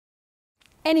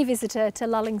Any visitor to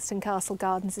Lullingstone Castle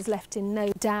Gardens is left in no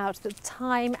doubt that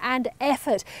time and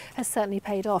effort has certainly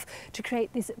paid off to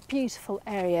create this beautiful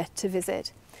area to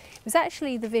visit. It was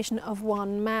actually the vision of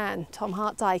one man, Tom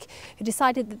Hart Dyke, who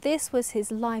decided that this was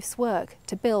his life's work,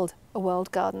 to build a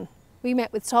world garden. We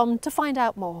met with Tom to find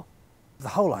out more. The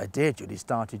whole idea, Julie,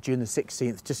 started June the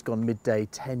 16th, just gone midday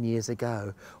 10 years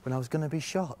ago, when I was going to be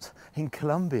shot in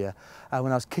Colombia.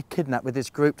 When I was kidnapped with this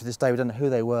group. To this day we don't know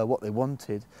who they were, what they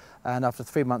wanted. And after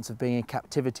 3 months of being in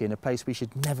captivity in a place we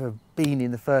should never have been in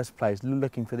the first place,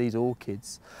 looking for these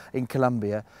orchids in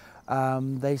Colombia,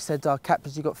 they said, "Our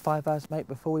captors, you've got 5 hours, mate,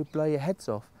 before we blow your heads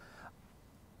off."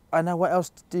 I know, what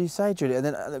else do you say, Julie? And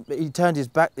then he turned his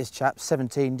back, this chap,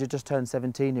 17, just turned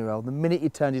 17-year-old. The minute he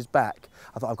turned his back,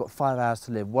 I thought, I've got 5 hours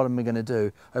to live. What am I going to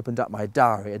do? Opened up my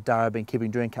diary, a diary I've been keeping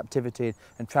during captivity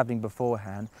and travelling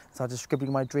beforehand. Started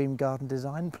scribbling my dream garden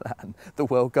design plan, the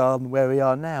world garden where we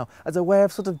are now, as a way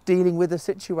of sort of dealing with the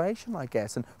situation, I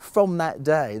guess. And from that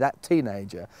day, that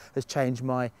teenager has changed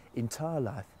my entire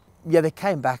life. Yeah, they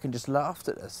came back and just laughed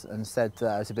at us and said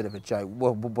it's a bit of a joke.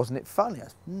 Well, wasn't it funny?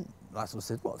 I sort of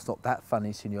said, well, it's not that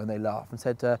funny, senor. And they laughed and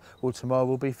said, well, tomorrow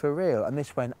will be for real. And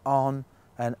this went on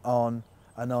and on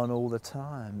and on all the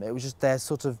time. It was just their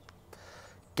sort of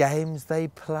games they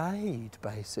played,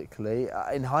 basically.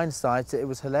 In hindsight, it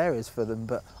was hilarious for them,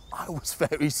 but I was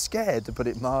very scared, to put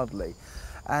it mildly.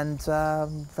 And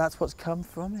that's what's come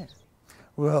from it.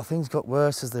 Well, things got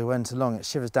worse as they went along. It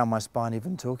shivers down my spine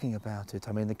even talking about it.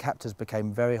 I mean, the captors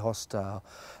became very hostile.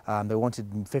 They wanted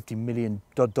 $50 million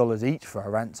each for a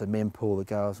ransom, me and Paul, the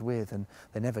girl I was with, and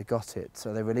they never got it.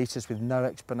 So they released us with no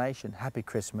explanation. Happy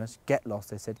Christmas, get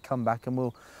lost. They said, come back and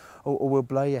we'll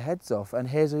blow your heads off, and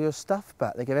here's all your stuff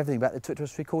back. They gave everything back they took to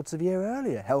us 3/4 of a year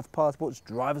earlier. Health passports,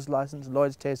 driver's licence,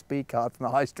 Lloyd's TSB card from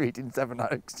the high street in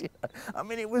Sevenoaks. You know? I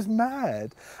mean, it was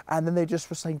mad. And then they just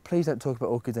were saying, please don't talk about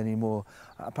orchids anymore.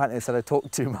 Apparently they said I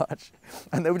talked too much.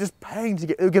 And they were just paying to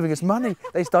they were giving us money.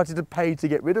 They started to pay to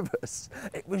get rid of us.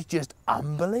 It was just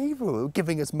unbelievable. They were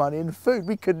giving us money and food.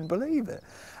 We couldn't believe it.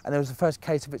 And it was the first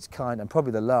case of its kind, and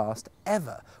probably the last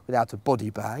ever, without a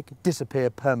body bag, disappear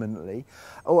permanently,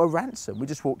 or a ransom. We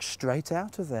just walked straight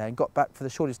out of there and got back for the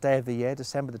shortest day of the year,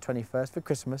 December the 21st, for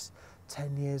Christmas,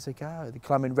 10 years ago. The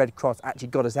Colombian Red Cross actually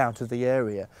got us out of the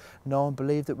area. No one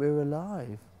believed that we were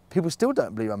alive. People still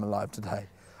don't believe I'm alive today.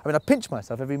 I mean, I pinch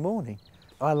myself every morning.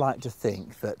 I like to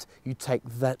think that you take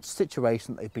that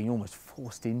situation that they've been almost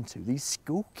forced into, these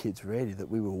school kids really that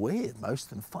we were with, most of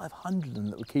them, 500 of them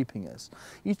that were keeping us.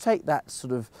 You take that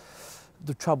sort of,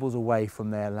 the troubles away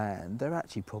from their land, they're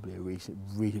actually probably a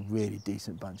really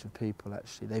decent bunch of people,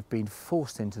 actually. They've been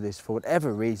forced into this, for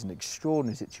whatever reason,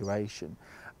 extraordinary situation,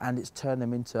 and it's turned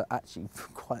them into actually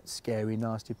quite scary,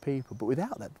 nasty people. But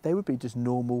without that, they would be just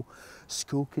normal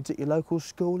school kids at your local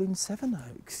school in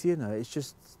Sevenoaks. You know, it's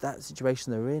just that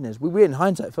situation they're in. As we in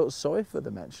hindsight felt sorry for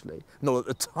them, actually. Not at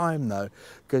the time, though,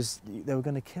 because they were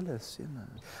going to kill us, you know.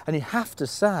 And you have to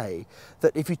say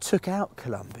that if you took out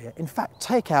Colombia, in fact,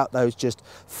 take out those just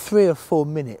 3 or 4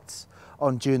 minutes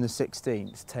on June the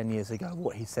 16th, 10 years ago,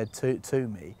 what he said to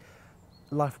me,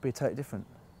 life would be totally different.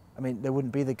 I mean, there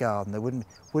wouldn't be the garden, there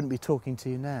wouldn't be talking to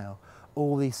you now.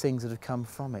 All these things that have come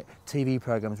from it. TV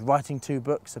programmes, writing 2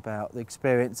 books about the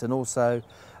experience, and also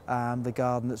the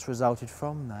garden that's resulted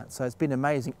from that. So it's been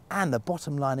amazing. And the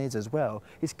bottom line is, as well,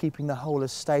 is keeping the whole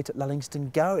estate at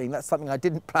Lullingstone going. That's something I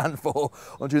didn't plan for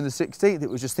on June the 16th. It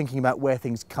was just thinking about where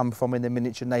things come from in the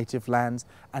miniature native lands,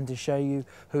 and to show you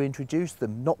who introduced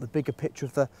them, not the bigger picture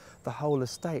of the whole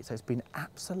estate. So it's been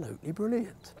absolutely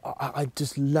brilliant. I'd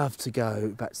just love to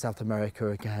go back to South America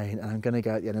again, and I'm going to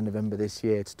go at the end of November this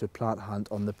year to do a plant hunt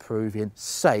on the Peruvian,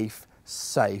 safe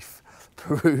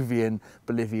Peruvian,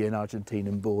 Bolivian,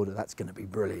 Argentinian border. That's going to be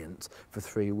brilliant for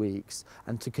 3 weeks.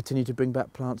 And to continue to bring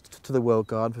back plants to the world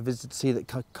garden for visitors to see that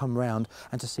come round,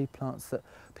 and to see plants that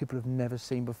people have never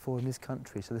seen before in this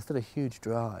country. So there's still a huge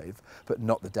drive, but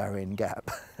not the Darien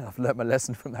Gap. I've learnt my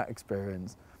lesson from that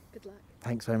experience. Good luck.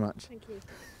 Thanks very much. Thank you.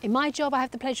 In my job, I have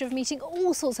the pleasure of meeting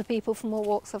all sorts of people from all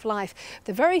walks of life.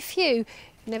 The very few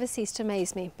never cease to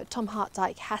amaze me, but Tom Hart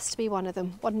Dyke has to be one of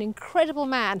them. What an incredible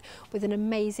man with an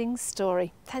amazing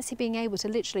story. Fancy being able to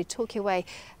literally talk your way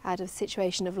out of a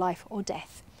situation of life or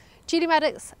death. Julie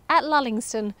Maddocks at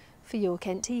Lullingstone for Your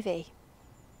Kent TV.